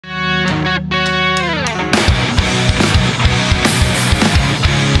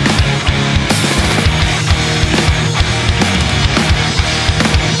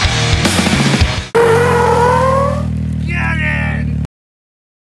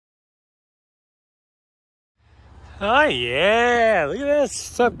Oh yeah, look at this.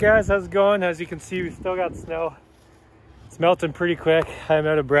 What's up guys, how's it going? As you can see, we still got snow. It's melting pretty quick. I'm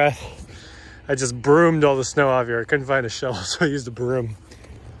out of breath. I just broomed all the snow off here. I couldn't find a shovel, so I used a broom.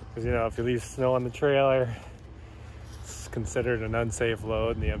 Because you know, if you leave snow on the trailer, it's considered an unsafe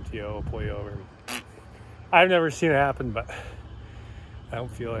load and the MTO will pull you over. I've never seen it happen, but I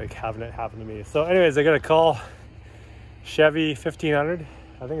don't feel like having it happen to me. So anyways, I got a call. Chevy 1500.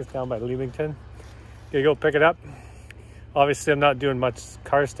 I think it's down by Leamington. Gonna go pick it up. Obviously, I'm not doing much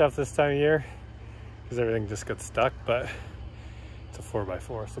car stuff this time of year because everything just gets stuck, but it's a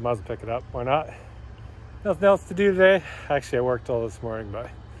 4x4, so might as well pick it up. Why not? Nothing else to do today. Actually, I worked all this morning, but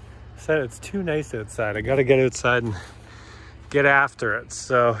I said it's too nice outside. I gotta get outside and get after it.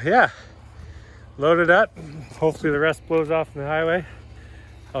 So yeah, load it up. Hopefully the rest blows off on the highway.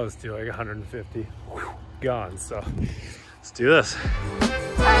 I'll just do like 150. Whew, gone, so let's do this.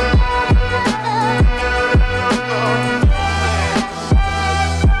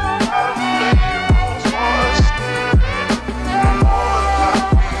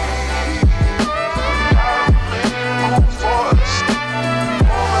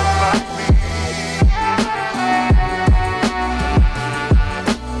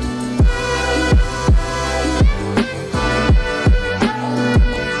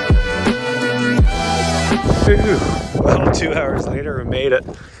 Well, 2 hours later, we made it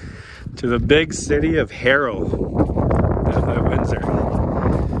to the big city of Harrow, down by Windsor.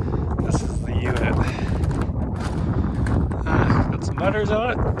 This is the unit. Got some mudders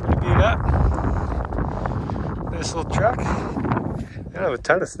on it, pretty beat up. Nice little truck. I don't have a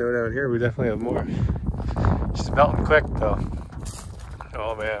ton of snow down here, we definitely have more. She's melting quick though.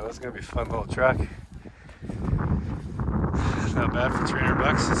 Oh man, this is gonna be a fun little truck. Not bad for 300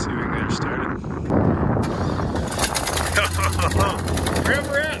 bucks. Let's see if we can get her started.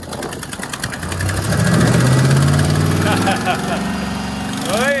 Remember it?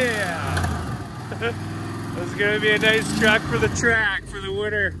 Oh yeah! This is gonna be a nice truck for the track, for the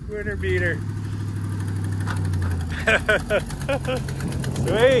winter beater.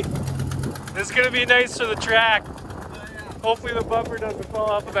 Sweet! This is gonna be nice for the track. Hopefully the bumper doesn't fall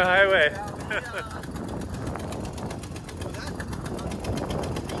off of the highway.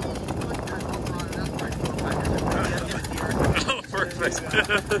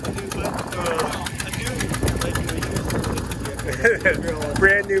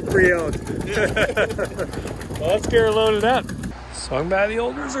 Brand new pre-owned. Well, let's get her loaded up. Swung by the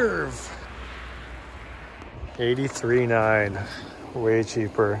old reserve. 83.9, way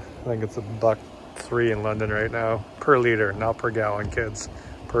cheaper. I think it's $1.03 in London right now per liter, not per gallon, kids.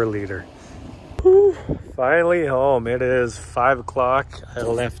 Per liter. Whew. Finally home. It is 5 o'clock. I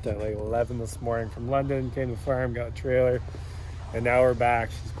left at like 11 this morning from London. Came to the farm, got a trailer. And now we're back.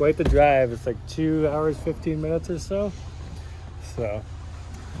 It's quite the drive. It's like 2 hours, 15 minutes or so. So,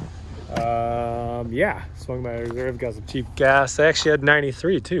 yeah, swung by reserve, got some cheap gas. I actually had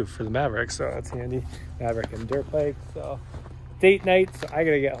 93 too for the Maverick, so that's handy. Maverick and dirt bike. So, date night, so I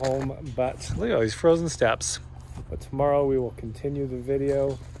gotta get home. But look at all these frozen steps. But tomorrow we will continue the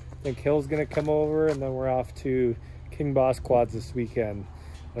video. I think Hill's gonna come over, and then we're off to King Boss Quads this weekend.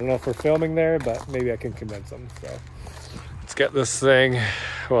 I don't know if we're filming there, but maybe I can convince them. So. Let's get this thing.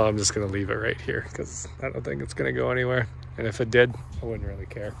 Well, I'm just gonna leave it right here because I don't think it's gonna go anywhere. And if it did, I wouldn't really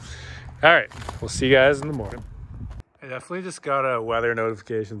care. All right, we'll see you guys in the morning. I definitely just got a weather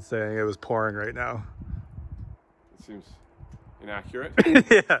notification saying it was pouring right now. It seems inaccurate.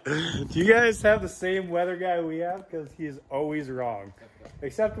 Yeah. Do you guys have the same weather guy we have? Because he's always wrong.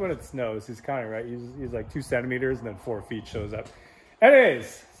 Except when it snows, he's kind of right. He's like 2 centimeters and then 4 feet shows up.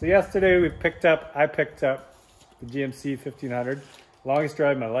 Anyways, so yesterday I picked up the GMC 1500, longest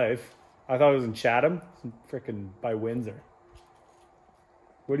drive of my life. I thought it was in Chatham, freaking by Windsor.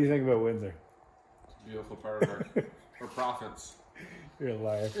 What do you think about Windsor? It's a beautiful part of our province. You're a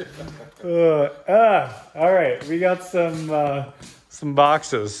liar. All right, we got some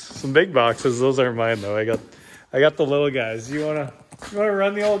boxes, some big boxes. Those aren't mine though. I got the little guys. You wanna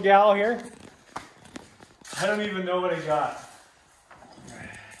run the old gal here? I don't even know what I got.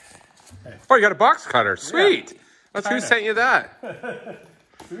 Oh, you got a box cutter. Sweet. Yeah. That's who sent you that.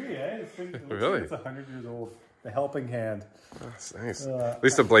 Sweet, eh? Really? It's 100 years old. The helping hand. That's nice. At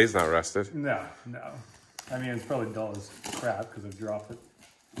least the blade's not rusted. No. I mean, it's probably dull as crap because I've dropped it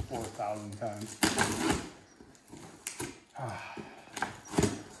 4,000 times.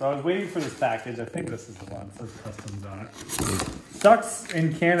 So I was waiting for this package. I think this is the one. It says customs on it. Sucks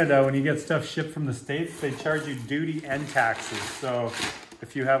in Canada when you get stuff shipped from the States, they charge you duty and taxes. So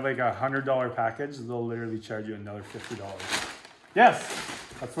if you have like a $100 package, they'll literally charge you another $50. Yes,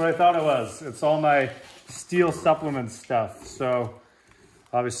 that's what I thought it was. It's all my steel supplement stuff. So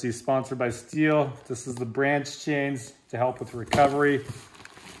obviously sponsored by Steel. This is the branch chains to help with recovery.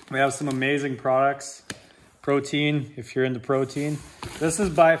 We have some amazing products. Protein, if you're into protein. This is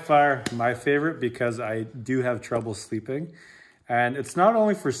by far my favorite because I do have trouble sleeping. And it's not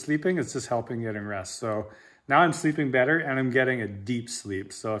only for sleeping, it's just helping getting rest. So now I'm sleeping better and I'm getting a deep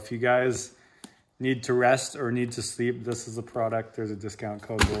sleep. So if you guys need to rest or need to sleep, this is a product. There's a discount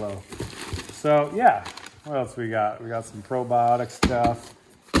code below. So yeah, what else we got? We got some probiotic stuff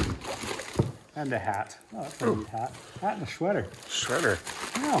and a hat. Oh, that's a neat hat. Hat and a sweater. Shredder.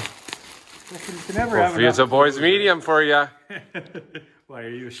 Oh, you can never have it's a boy's medium for you. Why, are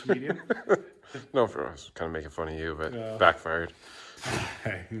you a medium? No, I was kind of making fun of you, but backfired.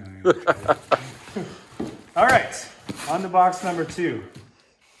 Hey, all right, on to box number 2.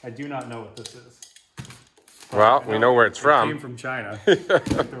 I do not know what this is. Well, we know where it's from. It came from China, like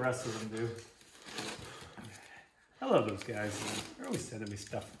the rest of them do. I love those guys. They're always sending me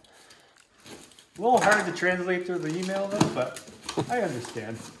stuff. A little hard to translate through the email though, but I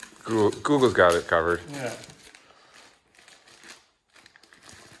understand. Google's got it covered. Yeah.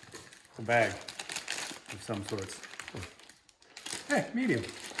 It's a bag of some sorts. Hey, medium.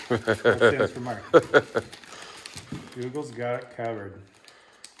 That stands for Mark. Google's got it covered.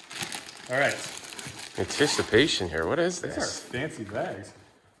 All right. Anticipation here. What is this? These are fancy bags.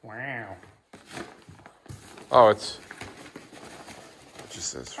 Wow. Oh, it's... It just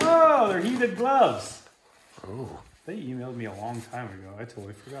says... Oh, they're heated gloves. Oh. They emailed me a long time ago. I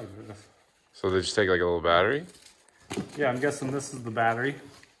totally forgot about this. So they just take like a little battery? Yeah, I'm guessing this is the battery.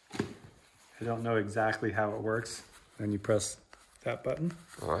 I don't know exactly how it works. Then you press that button.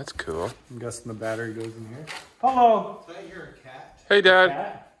 Oh, that's cool. I'm guessing the battery goes in here. Hello. Is that your cat? Hey, Dad.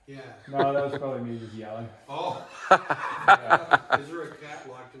 Cat? Yeah. No, that was probably me just yelling. Oh. Yeah. Is there a cat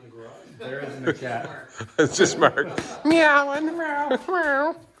locked in the garage? There isn't a cat. It's just Mark. Meowing. Meow.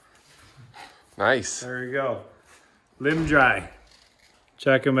 Meow. Nice. There you go. Limb Dry.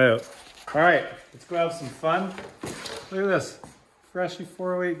 Check them out. All right, let's go have some fun. Look at this. Freshy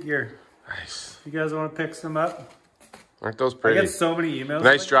 408 gear. Nice. You guys want to pick some up? Aren't those I pretty? get so many emails.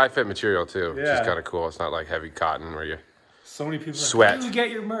 Nice dry fit material too, which is Yeah. kind of cool. It's not like heavy cotton where you So many people sweat. Like, how do you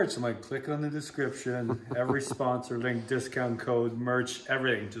get your merch? I'm like, click on the description. Every sponsor link, discount code, merch,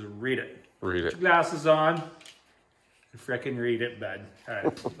 everything. Just read it. read Put it. your glasses on. And frickin' read it, bud. All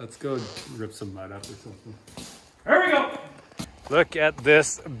right, let's go rip some mud up or something. There we go. Look at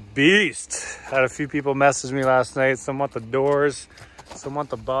this beast. Had a few people message me last night. Some want the doors, some want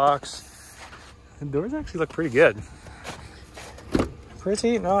the box. The doors actually look pretty good.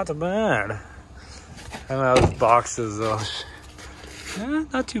 Pretty not bad. I don't know, those boxes though.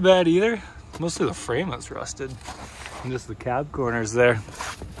 Not too bad either. Mostly the frame that's rusted. And just the cab corners there.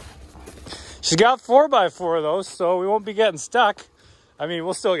 She's got 4x4 though, so we won't be getting stuck. I mean,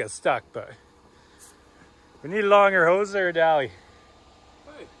 we'll still get stuck, but we need a longer hose there, Dally.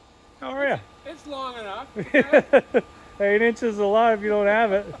 Hey, How are you? it's long enough. 8 inches a lot if you don't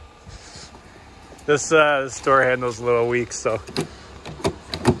have it. This store handle's a little weak, so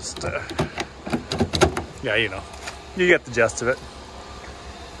just, yeah, you know, you get the gist of it.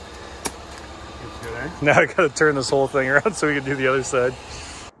 Now I gotta turn this whole thing around so we can do the other side.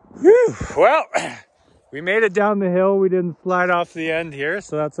 Whew. Well, we made it down the hill. We didn't slide off the end here,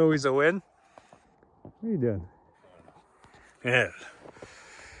 so that's always a win. What are you doing?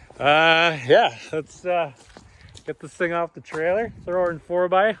 Yeah, let's get this thing off the trailer, throw her in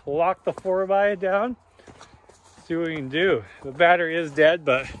 4x, lock the 4x down, see what we can do. The battery is dead,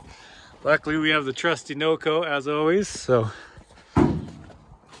 but luckily we have the trusty NOCO as always, so. It's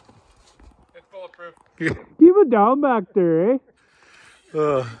bulletproof. Keep it down back there, eh?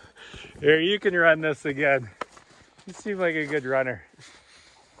 Oh, here, you can run this again. You seem like a good runner.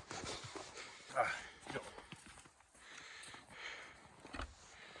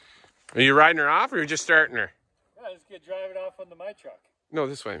 Are you riding her off or are you just starting her? Yeah, just get driving off onto my truck. No,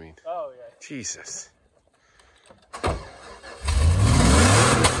 this way I mean. Oh, yeah. Jesus.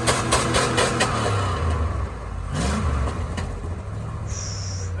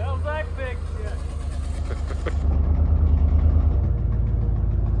 Smells like big shit.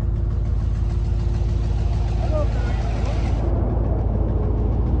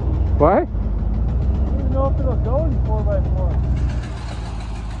 What? I don't even know if it'll go in 4x4.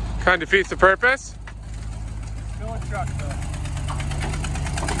 Kind of defeats the purpose. Still a truck though.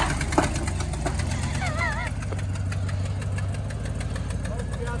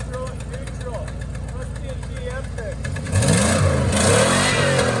 Must be out there in neutral. Must be a GM thing.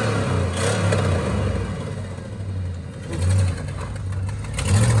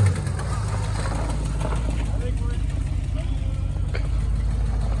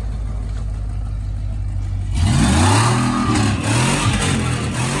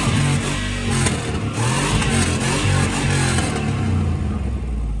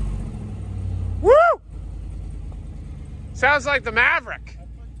 Sounds like the Maverick. I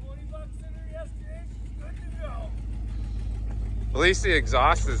put 20 bucks in her yesterday. She's good to go. At least the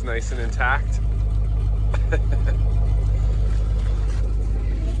exhaust is nice and intact.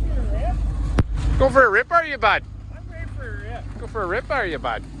 Go for a rip, are you, bud? I'm ready for a rip. Go for a rip, are you,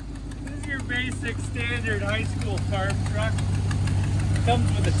 bud? This is your basic standard high school farm truck. Comes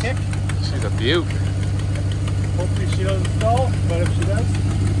with a tick. She's a beaut. Hopefully she doesn't stall, but if she does,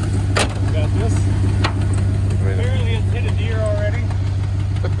 we got this. Apparently it's hit a deer already.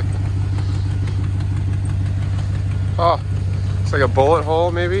 Oh, it's like a bullet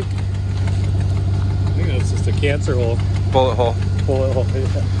hole, maybe? I think that's just a cancer hole. Bullet hole. Bullet hole,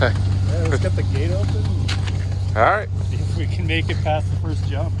 yeah. Yeah, let's get the gate open. All right. See if we can make it past the first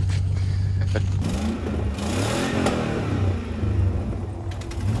jump.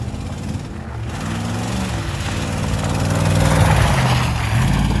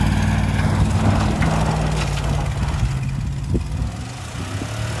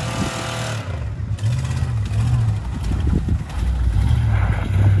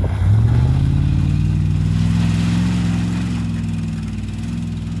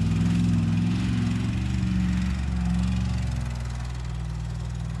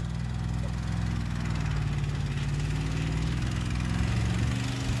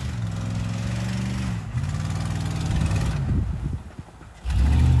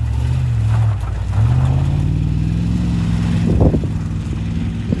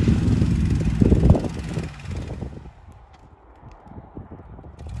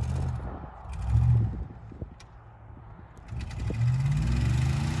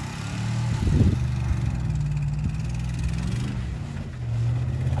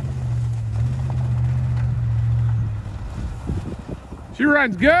 She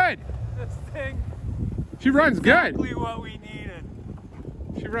runs good. This thing She runs good. exactly what we needed.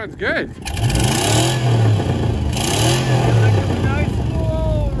 She runs good. Nice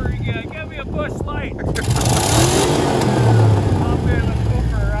pull over again. Give me a bush light. Hop in, let's go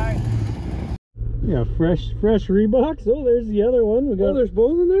for a ride. Yeah, fresh Reeboks. Oh, there's the other one. We got, there's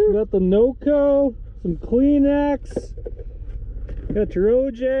both in there? we got the Noco, some Kleenex. Got your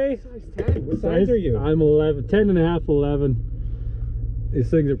OJ. Size 10. What size are you? I'm 11, 10 and a half, 11. These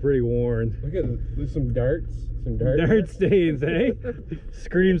things are pretty worn. Look at there's some darts. Some darts. Dart stains, eh?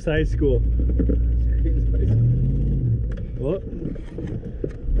 Screams high school. What?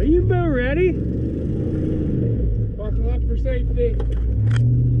 Are you about ready? Buckle up for safety.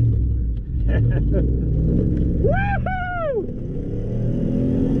 Woohoo!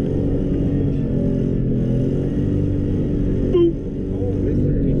 Boop. Oh,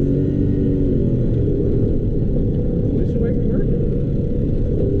 mystery. This way we work?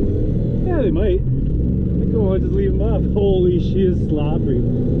 Yeah, they might. I think I'll just leave them off. Holy shit, is sloppy.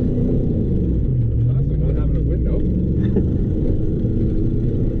 Also not having a window.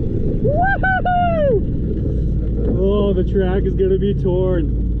 Woohoo! Oh, the track is gonna be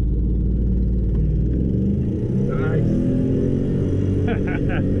torn. Nice.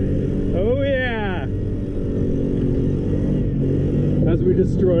 Oh yeah! As we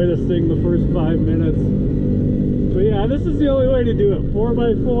destroy this thing the first 5 minutes. But yeah, this is the only way to do it.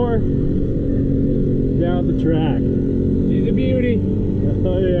 4x4 down the track. She's a beauty.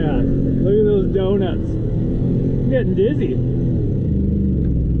 Oh yeah. Look at those donuts. I'm getting dizzy.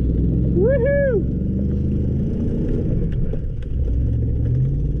 Woohoo!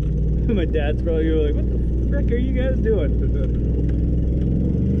 My dad's probably gonna be like, what the frick are you guys doing?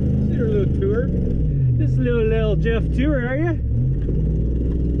 Is your little tour? Just a little Jeff tour, are you?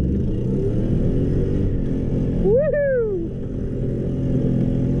 Woohoo!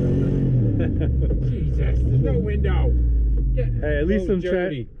 Jesus, there's no window. Hey, at least I'm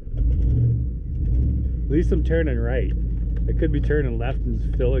trying. At least I'm turning right. I could be turning left and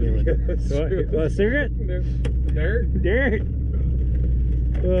just filling it with it. Want a cigarette? Dirt. Dirt.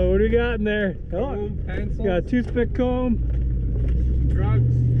 What do we got in there? Comb, pencils. Got a toothpick comb,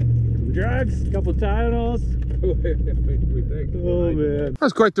 Drugs. some drugs, a couple Tylenols. We think. Oh man. That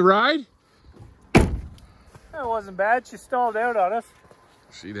was quite the ride. That wasn't bad. She stalled out on us.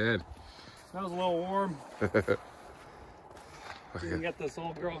 She did. That was a little warm. We can get this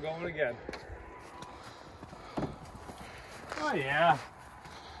old girl going again. Oh yeah.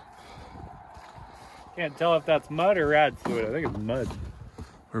 Can't tell if that's mud or rad fluid. I think it's mud.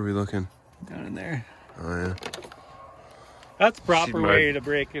 Where are we looking? Down in there. Oh yeah. That's the proper Sheet way mud. to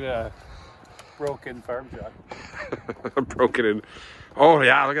break in a broken farm truck. Broken in. Oh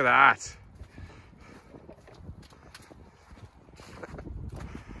yeah, look at that.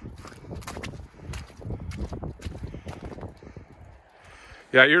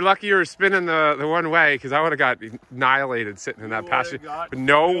 Yeah, you're lucky you were spinning the one way, because I would have got annihilated sitting in that passenger.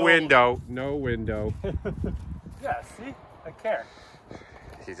 No window. No window. Yeah, see? I care.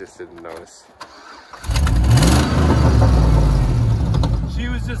 He just didn't notice. She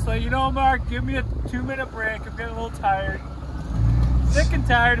was just like, you know, Mark, give me a 2-minute break. I'm getting a little tired. Sick and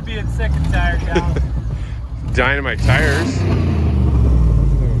tired of being sick and tired now. Dynamite tires.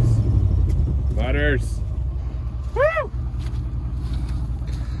 Those butters. Woo!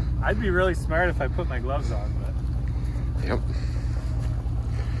 I'd be really smart if I put my gloves on, but... Yep.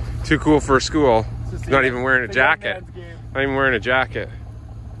 Too cool for school. Not even wearing a jacket. Not even wearing a jacket.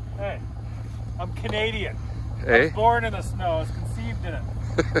 Hey, I'm Canadian. Hey? I was born in the snow. I was conceived in it.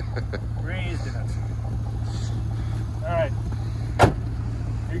 Raised in it. Alright.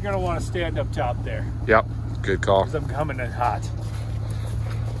 You're going to want to stand up top there. Yep. Good call. Because I'm coming in hot.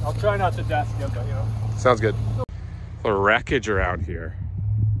 I'll try not to dust you, but you know. Sounds good. The wreckage around here.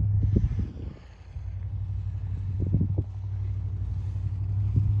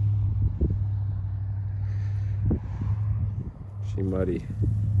 She muddy.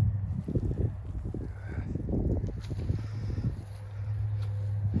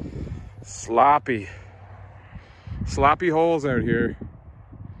 Sloppy. Sloppy holes out here.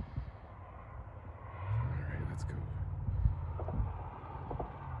 Alright, let's go.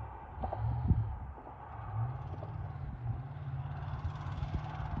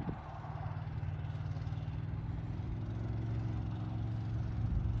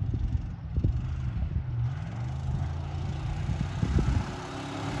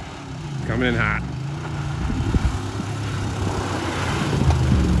 Coming in hot.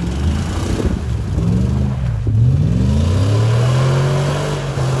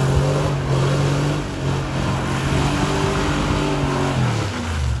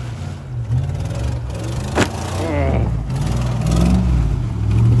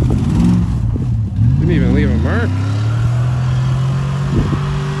 Didn't even leave a mark.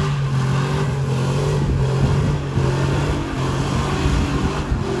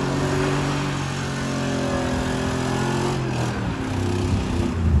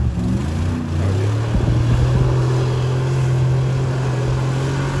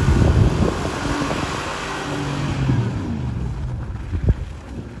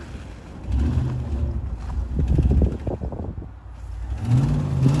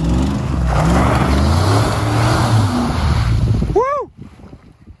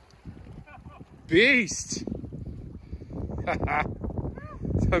 Beast!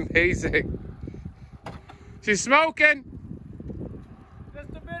 It's amazing. She's smoking! Just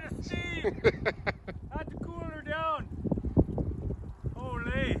a bit of steam! Had to cool her down.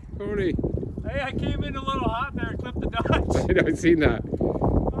 Holy. Holy. Hey, I came in a little hot there, clipped the dots. I know, I've seen that.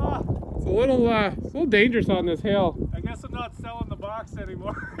 Oh, It's a little dangerous on this hill. I guess I'm not selling the box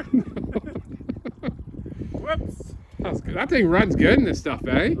anymore. Whoops. That thing runs good in this stuff,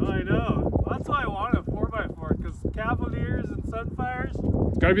 eh? I know. That's why I want a 4x4, because Cavaliers and Sunfires.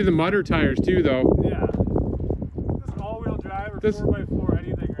 It's gotta be the mudder tires too, though. Yeah. This all-wheel drive or 4x4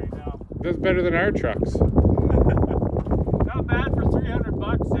 anything right now. That's better than our trucks. Not bad for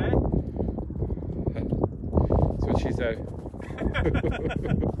 $300, eh? That's what she said.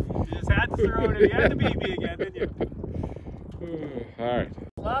 You just had to throw it in. You had to beat me again, didn't you? Alright.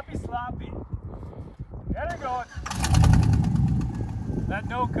 Sloppy, sloppy. Get her going. That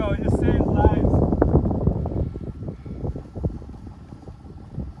no-co just saves lives.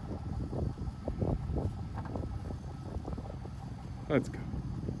 Let's go.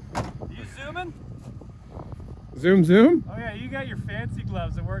 You zooming? Zoom, zoom? Oh yeah, you got your fancy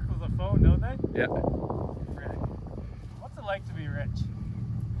gloves that work with a phone, don't they? Yeah. Frick. What's it like to be rich?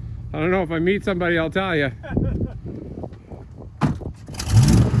 I don't know, if I meet somebody, I'll tell you.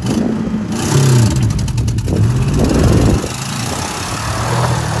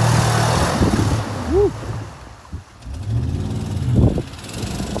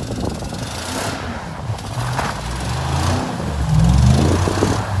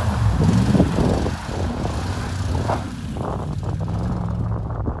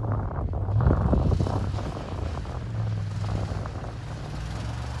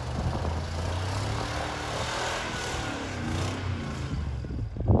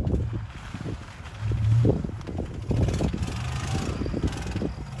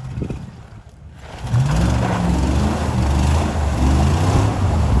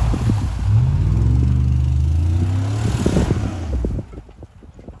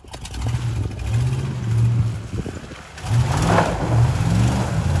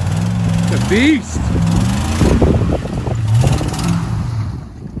 Beast!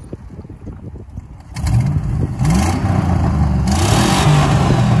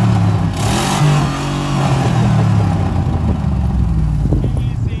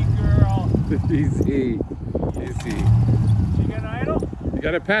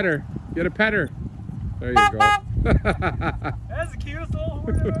 Get a pet her. Get a pet her. There you go. That's the cutest little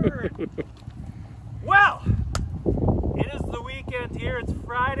horn I've ever heard. Well, it is the weekend here. It's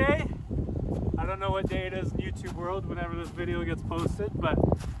Friday. I don't know what day it is in YouTube world whenever this video gets posted, but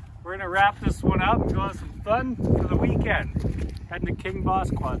we're gonna wrap this one up and go have some fun for the weekend. Heading to King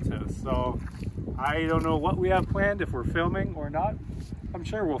Boss Quad's house. So I don't know what we have planned, if we're filming or not. I'm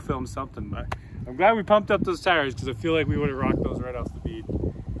sure we'll film something, but I'm glad we pumped up those tires because I feel like we would have rocked those right off the beat.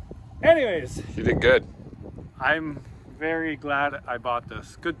 Anyways. You did good. I'm very glad I bought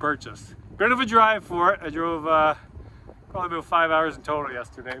this. Good purchase. Bit of a drive for it. I drove probably about 5 hours in total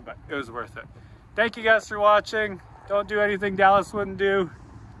yesterday, but it was worth it. Thank you guys for watching. Don't do anything Dallas wouldn't do.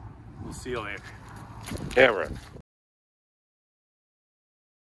 We'll see you later. Camera.